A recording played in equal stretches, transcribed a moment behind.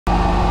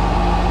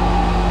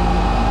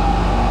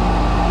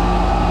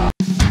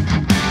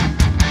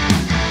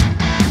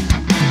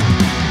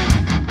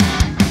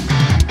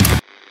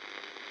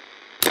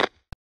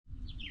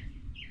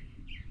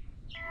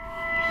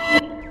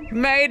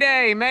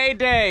Mayday,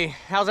 Mayday.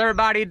 How's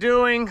everybody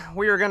doing?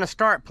 We were gonna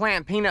start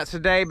planting peanuts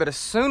today, but as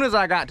soon as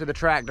I got to the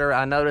tractor,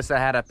 I noticed I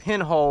had a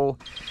pinhole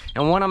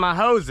in one of my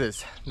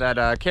hoses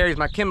that carries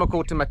my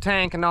chemical to my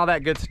tank and all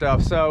that good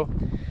stuff. So,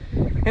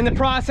 in the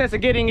process of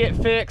getting it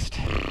fixed,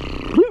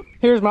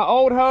 here's my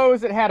old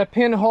hose that had a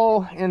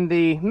pinhole in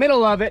the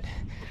middle of it.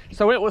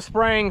 So it was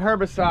spraying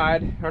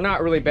herbicide, or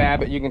not really bad,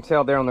 but you can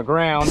tell there on the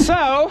ground.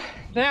 So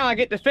now I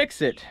get to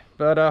fix it,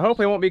 but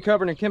hopefully it won't be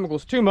covered in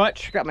chemicals too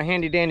much. Got my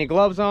handy dandy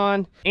gloves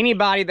on.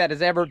 Anybody that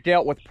has ever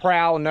dealt with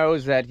prowl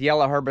knows that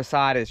yellow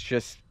herbicide is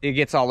just, it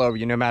gets all over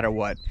you no matter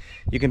what.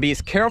 You can be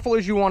as careful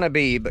as you want to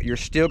be, but you're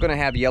still gonna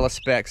have yellow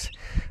specks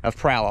of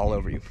prowl all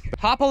over you.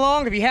 Hop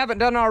along, if you haven't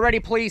done it already,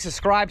 please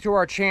subscribe to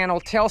our channel,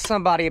 tell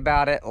somebody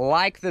about it,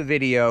 like the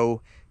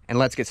video, and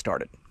let's get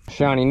started.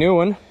 Shiny new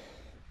one.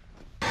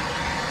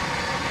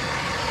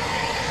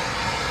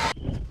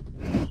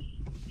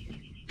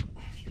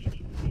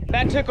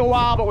 That took a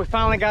while, but we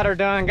finally got her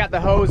done, got the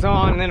hose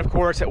on, and then of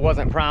course it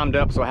wasn't primed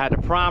up, so I had to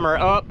prime her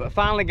up, but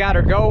finally got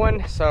her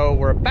going. So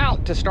we're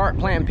about to start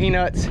planting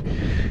peanuts.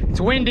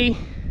 It's windy,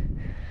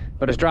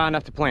 but it's dry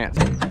enough to plant.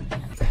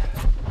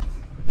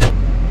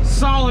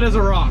 Solid as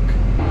a rock.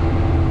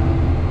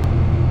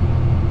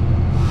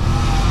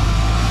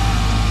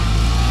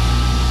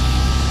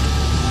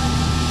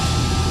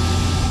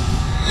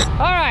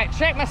 All right,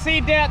 check my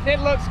seed depth, it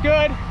looks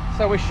good.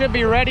 So we should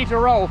be ready to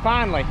roll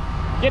finally.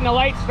 Getting a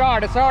late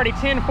start. It's already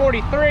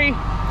 10:43.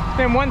 It's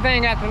been one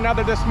thing after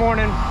another this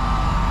morning,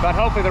 but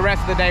hopefully the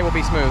rest of the day will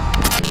be smooth.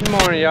 Good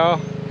morning, y'all.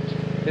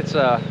 It's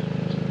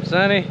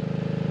sunny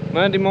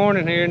Monday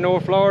morning here in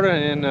North Florida,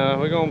 and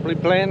we're gonna be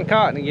planting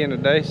cotton again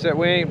today, except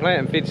we ain't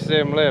planting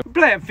 5711. We're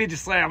planting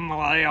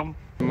 5711.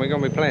 We're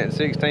gonna be planting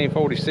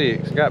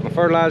 1646. Got my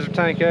fertilizer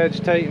tank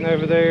agitating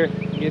over there,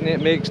 getting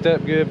it mixed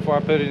up good before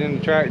I put it in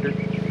the tractor.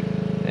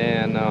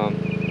 And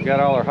got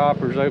all our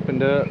hoppers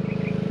opened up,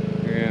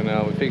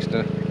 and we fixed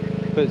to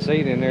put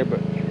seed in there. But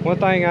one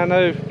thing I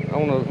know,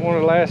 on one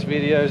of the last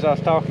videos I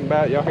was talking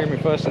about, y'all hear me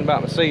fussing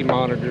about my seed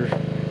monitors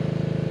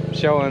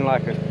showing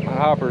like my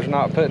hopper's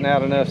not putting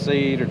out enough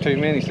seed or too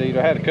many seed.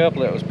 I had a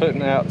couple that was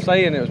putting out,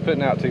 saying it was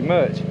putting out too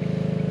much.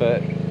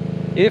 But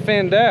if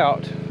in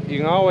doubt, you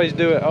can always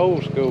do it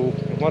old school.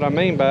 What I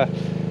mean by,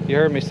 you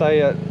heard me say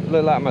it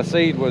looked like my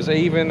seed was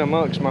even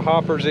amongst my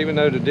hoppers, even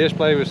though the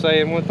display was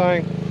saying one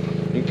thing.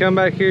 You come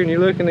back here and you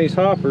look in these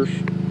hoppers,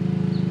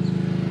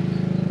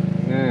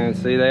 and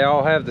see, they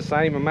all have the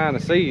same amount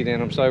of seed in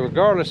them. So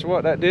regardless of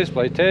what that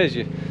display tells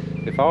you,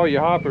 if all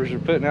your hoppers are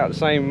putting out the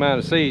same amount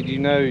of seed, you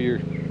know your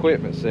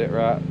equipment's set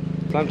right.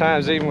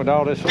 Sometimes even with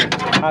all this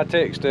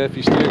high-tech stuff,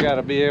 you still got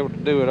to be able to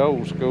do it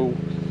old school.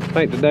 I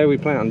think today we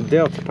planting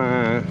Delta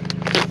pine.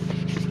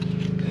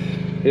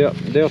 Yep,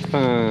 Delta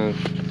pine,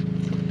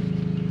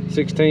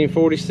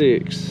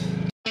 1646.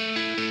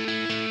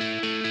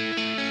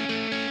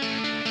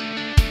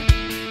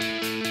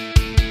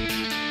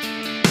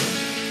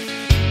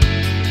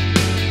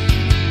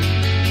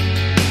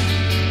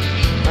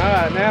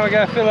 Alright, now we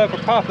gotta fill up our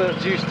pop-up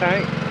juice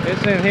tank.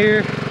 It's in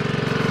here.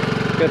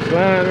 Got the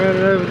line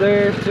running over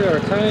there to our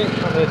tank.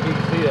 I don't know if you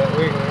can see that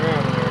wiggling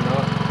around in there or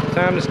not.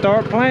 Time to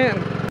start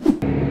planting.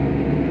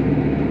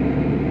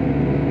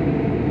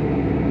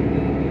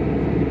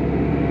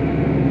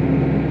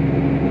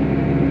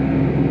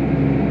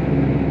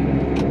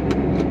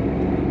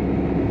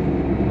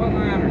 What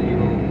line are you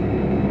on?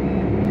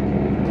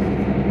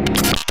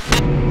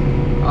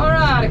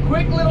 Alright, a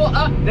quick little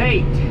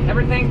update.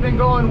 Everything's been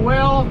going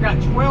well. I've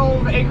got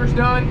 12 acres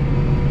done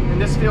in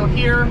this field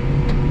here.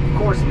 Of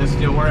course, in this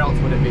field, where else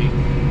would it be?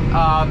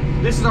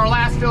 This is our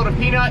last field of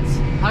peanuts,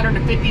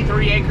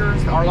 153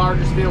 acres, our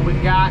largest field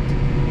we've got.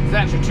 It's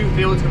actually two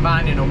fields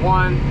combined into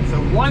one. So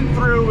 1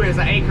 through is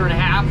 1.5 acres,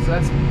 so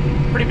that's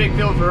a pretty big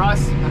field for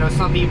us. I know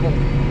some people,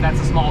 that's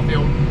a small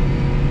field.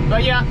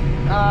 But yeah,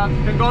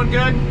 been going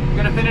good.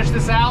 Gonna finish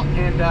this out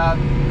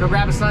and go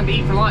grab a son to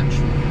eat for lunch.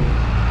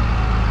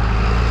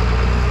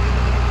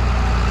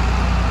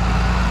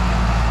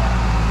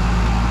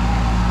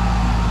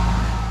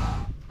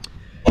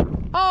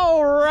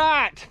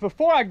 Alright,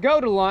 before I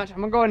go to lunch, I'm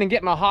gonna go ahead and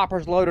get my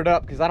hoppers loaded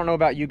up, because I don't know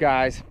about you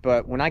guys,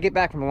 but when I get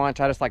back from lunch,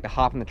 I just like to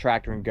hop in the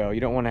tractor and go.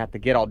 You don't want to have to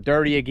get all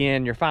dirty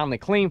again. You're finally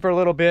clean for a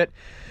little bit.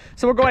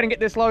 So we'll go ahead and get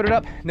this loaded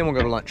up, and then we'll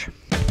go to lunch.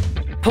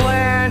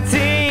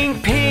 Planting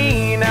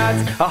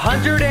peanuts,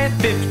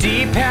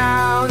 150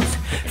 pounds.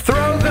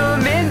 Throw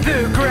them in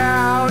the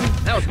ground.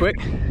 That was quick.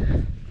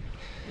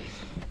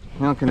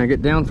 How can I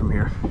get down from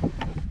here?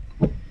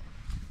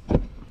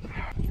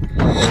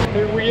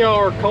 Here we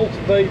are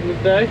cultivating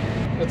today.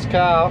 It's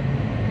Kyle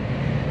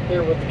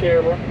here with the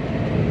camera.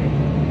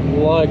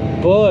 Like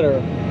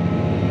butter.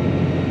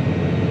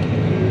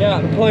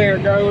 Got the player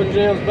going,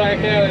 Jim's back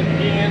at it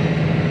again.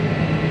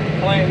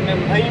 Planting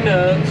them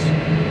peanuts.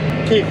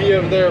 Keefe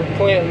over there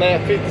planting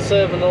that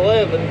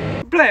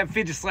 5711. Planting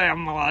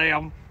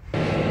 5711.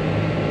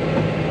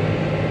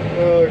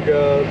 Oh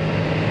God.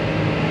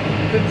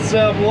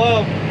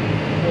 5711.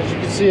 As you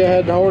can see, I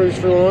had the Hardee's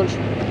for lunch.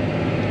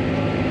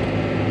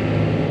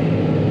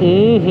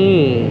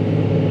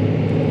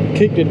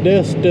 Kick the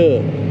dust up.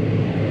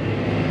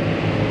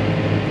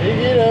 Pick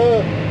it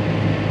up.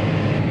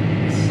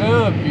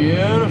 So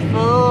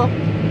beautiful.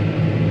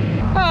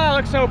 Oh, it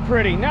looks so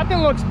pretty. Nothing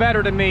looks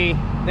better to me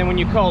than when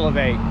you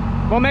cultivate.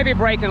 Well, maybe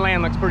breaking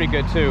land looks pretty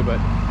good too, but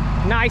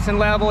nice and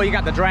level. You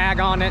got the drag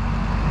on it.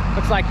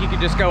 Looks like you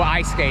could just go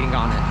ice skating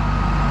on it.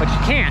 But you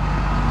can't,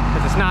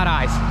 because it's not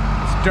ice,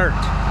 it's dirt.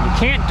 You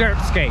can't dirt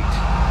skate.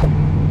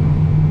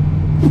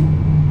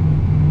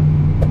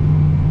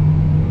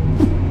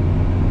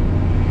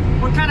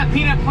 What kind of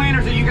peanut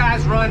planters are you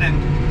guys running?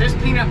 This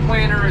peanut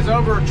planter is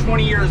over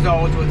 20 years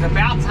old, so it's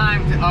about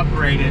time to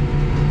upgrade it.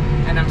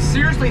 And I'm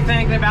seriously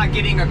thinking about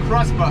getting a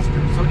crust buster.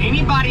 So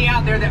anybody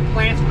out there that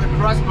plants with a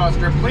crust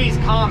buster, please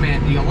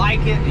comment. Do you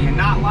like it? Do you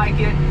not like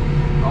it?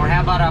 Or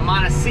how about a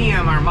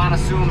Monoceum or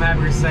Monoceum,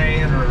 however you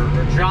say it, or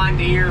John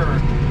Deere, or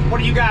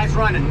what are you guys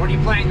running? What are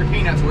you planting your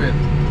peanuts with?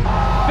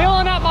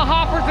 Filling up my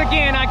hoppers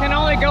again. I can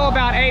only go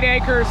about 8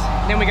 acres,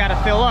 then we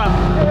gotta fill up.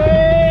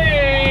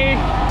 Hey!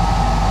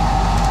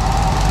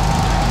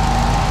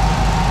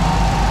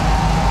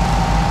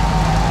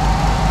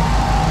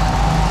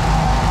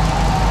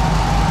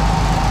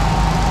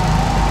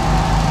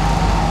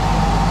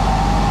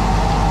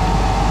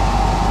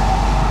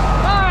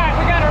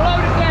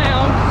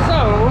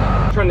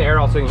 Turn the air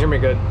off so you can hear me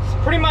good. It's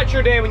pretty much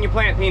your day when you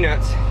plant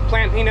peanuts.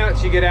 Plant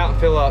peanuts, you get out and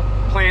fill up.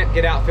 Plant,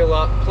 get out, fill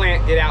up.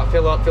 Plant, get out,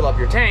 fill up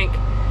your tank.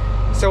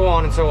 So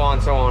on and so on,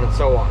 so on and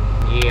so on.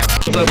 Yeah.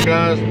 What's up,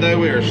 guys? Today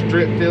we are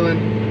strip tilling,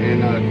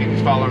 and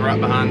Keefe's following right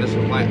behind us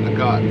and planting the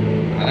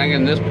cotton. I think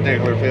in this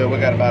particular field we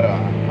got about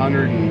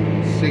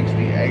 160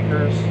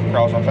 acres.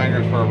 Cross our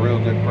fingers for a real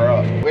good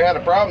crop. We had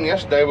a problem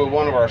yesterday with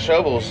one of our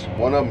shovels.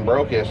 One of them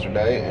broke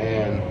yesterday,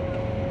 and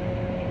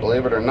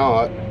believe it or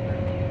not,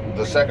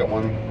 the second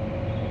one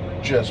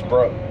just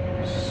broke.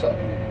 So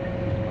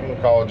I'm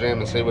gonna call Jim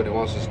and see what he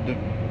wants us to do.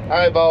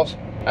 Hey boss,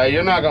 hey,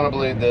 you're not gonna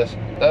believe this.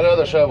 That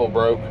other shovel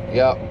broke.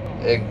 Yep,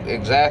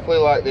 exactly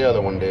like the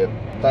other one did.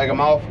 Take them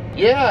off?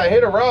 Yeah, I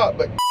hit a rock,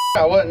 but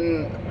I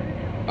wasn't.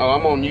 Oh,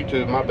 I'm on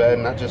YouTube, my bad,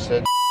 and I just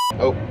said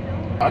oh,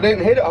 I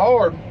didn't hit it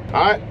hard.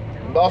 All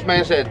right, boss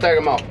man said take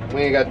them off.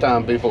 We ain't got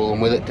time to be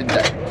fooling with it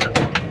today.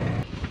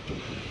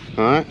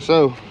 All right,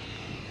 so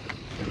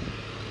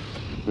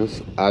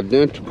it's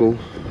identical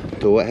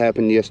to what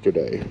happened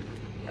yesterday.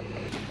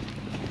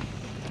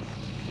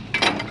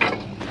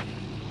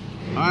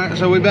 Alright,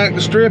 so we back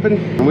to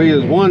stripping. We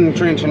is one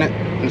trenching it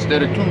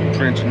instead of two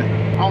trenching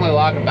it. I only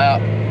like about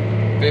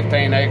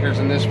 15 acres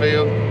in this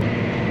field.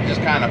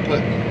 Just kind of put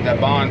that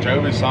Bon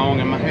Jovi song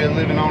in my head,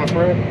 living on a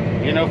prayer.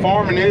 You know,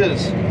 farming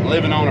is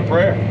living on a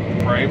prayer.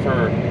 Pray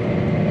for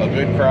a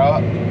good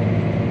crop.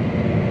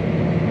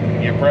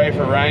 You pray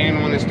for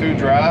rain when it's too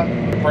dry.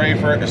 You pray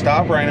for it to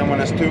stop raining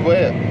when it's too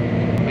wet.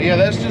 But yeah,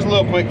 that's just a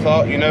little quick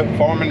thought. You know,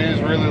 farming is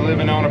really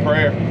living on a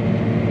prayer.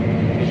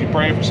 Because you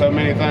pray for so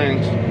many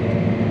things.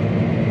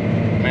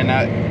 You may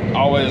not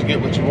always get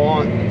what you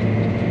want.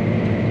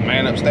 The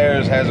man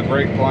upstairs has a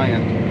great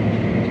plan.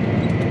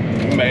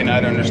 You may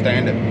not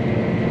understand it,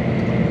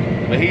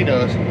 but he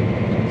does. So,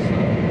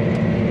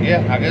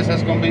 yeah, I guess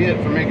that's gonna be it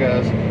for me,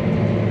 guys.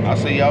 I'll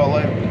see y'all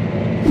later.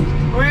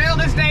 Well,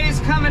 this day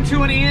is coming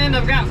to an end.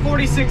 I've got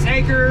 46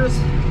 acres.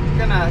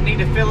 Gonna need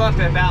to fill up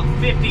about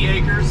 50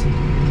 acres.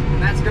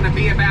 And that's gonna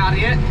be about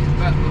it.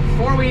 But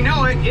before we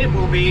know it, it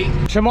will be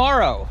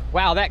tomorrow.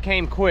 Wow, that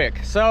came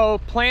quick. So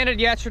planted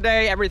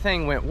yesterday,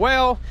 everything went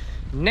well.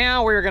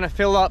 Now we're gonna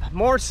fill up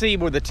more seed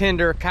with the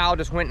tender. Kyle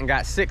just went and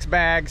got 6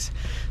 bags.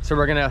 So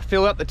we're gonna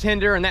fill up the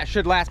tender, and that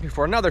should last me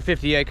for another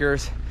 50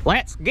 acres.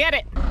 Let's get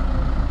it.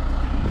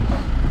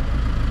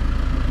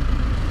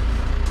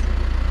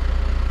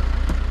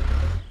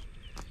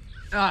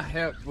 Ah,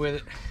 help with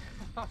it.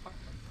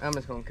 I'm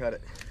just gonna cut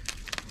it.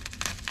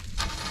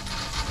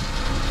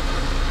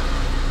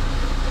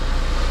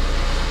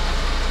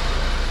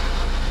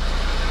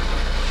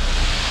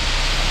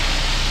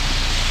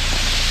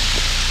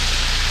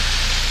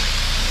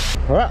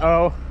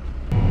 Uh-oh.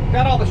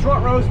 Got all the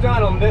short rows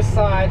done on this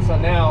side, so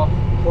now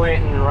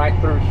planting right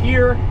through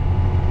here,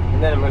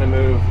 and then I'm gonna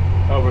move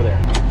over there.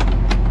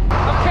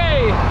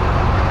 Okay,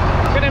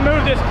 gonna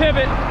move this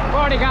pivot.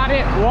 Already got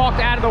it walked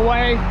out of the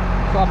way,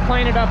 so I'll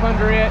plant it up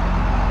under it.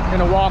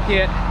 Gonna walk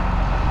it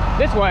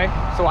this way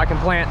so I can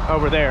plant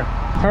over there.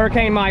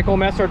 Hurricane Michael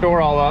messed our door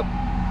all up.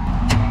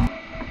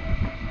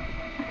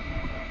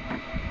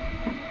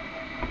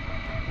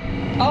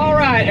 All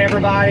right,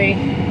 everybody,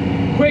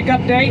 quick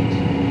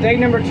update. Day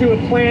number 2 of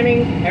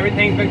planting.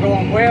 Everything's been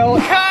going well.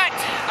 Cut!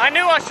 I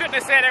knew I shouldn't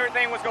have said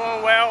everything was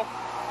going well.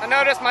 I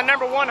noticed my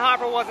number 1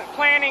 hopper wasn't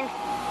planting,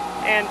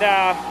 and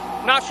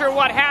not sure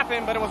what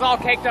happened, but it was all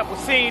caked up with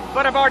seed.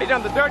 But I've already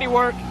done the dirty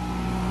work.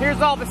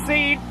 Here's all the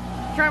seed.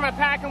 Turn my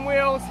packing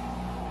wheels.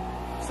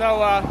 So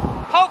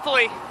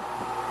hopefully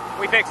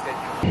we fixed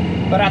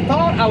it. But I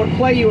thought I would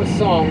play you a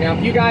song. Now,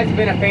 if you guys have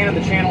been a fan of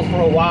the channels for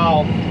a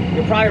while,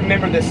 you'll probably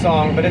remember this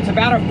song, but it's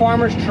about a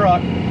farmer's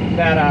truck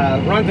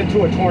that runs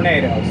into a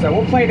tornado. So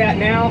we'll play that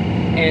now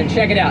and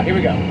check it out. Here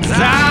we go.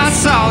 I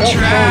saw a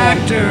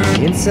tractor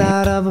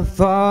inside of a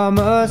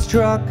farmer's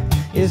truck.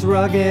 is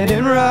rugged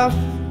and rough.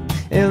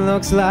 It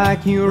looks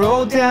like you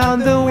rolled down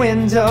the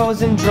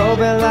windows and drove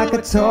it like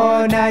a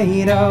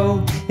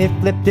tornado. It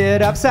flipped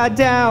it upside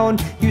down,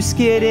 you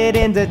skidded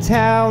into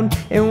town,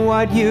 and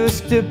what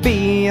used to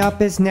be up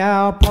is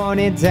now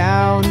pointed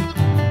down.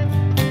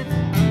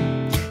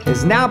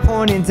 Is now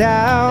pointing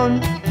down.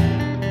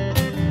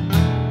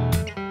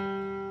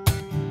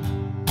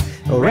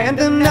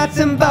 Random nuts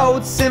and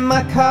bolts in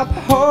my cup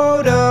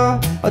holder,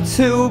 or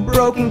 2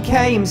 broken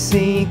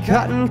KMC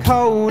cutting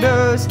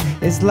quarters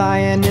is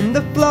lying in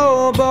the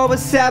floorboard with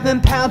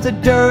 7 pounds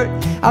of dirt.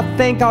 I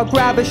think I'll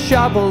grab a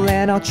shovel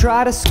and I'll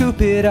try to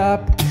scoop it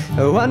up.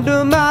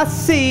 Under my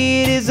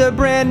seat is a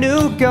brand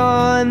new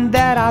gun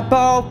that I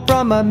bought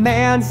from a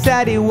man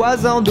said he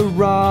was on the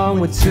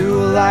run, with 2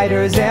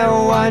 lighters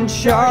and 1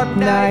 sharp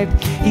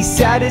knife. He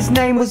said his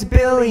name was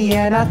Billy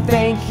and I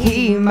think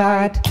he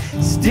might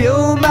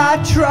steal my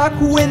truck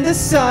when the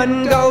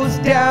sun goes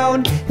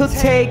down. He'll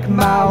take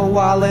my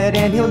wallet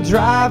and he'll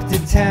drive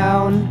to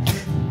town,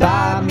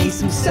 buy me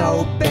some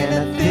soap and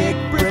a thick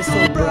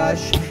bristle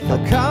brush.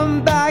 He'll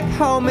come back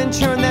home and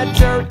turn that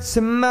dirt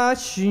to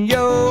mush,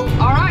 yo.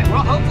 Alright,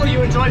 well hopefully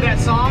you enjoyed that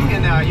song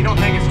and you don't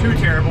think it's too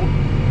terrible.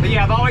 But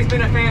yeah, I've always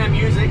been a fan of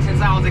music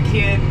since I was a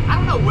kid. I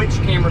don't know which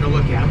camera to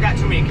look at. I've got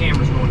too many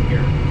cameras going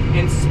here.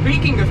 And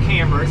speaking of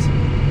cameras,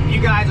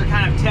 you guys are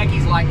kind of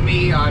techies like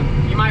me.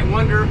 You might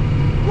wonder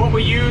what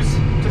we use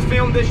to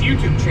film this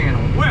YouTube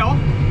channel. Well,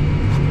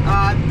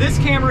 this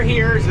camera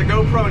here is the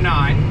GoPro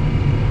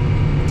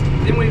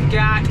 9. Then we've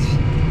got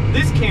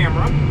this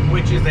camera,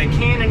 which is a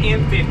Canon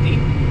M50,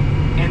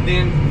 and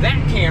then that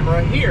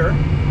camera here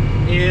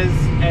is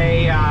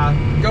a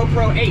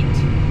GoPro 8.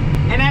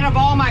 And out of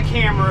all my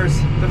cameras,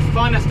 the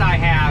funnest I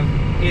have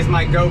is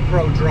my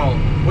GoPro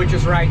drone, which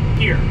is right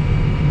here.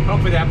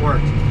 Hopefully that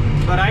worked.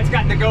 But it's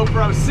got the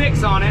GoPro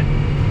 6 on it.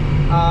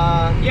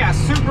 Yeah,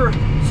 super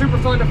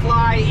fun to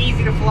fly,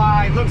 easy to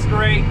fly, looks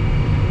great,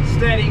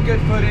 steady,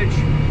 good footage.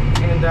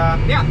 And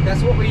yeah,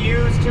 that's what we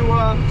use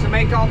to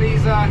make all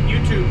these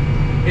YouTube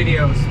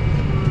videos.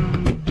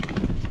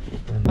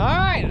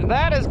 Alright,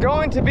 that is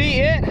going to be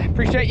it.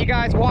 Appreciate you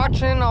guys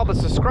watching, all the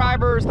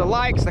subscribers, the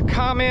likes, the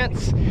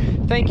comments.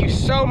 Thank you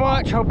so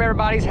much. Hope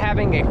everybody's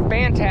having a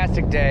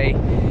fantastic day.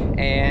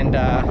 And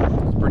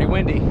it's pretty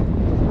windy.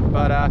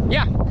 But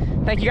yeah,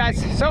 thank you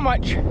guys so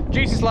much.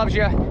 Jesus loves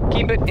you.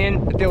 Keep it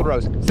in the field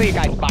rows. See you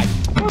guys. Bye.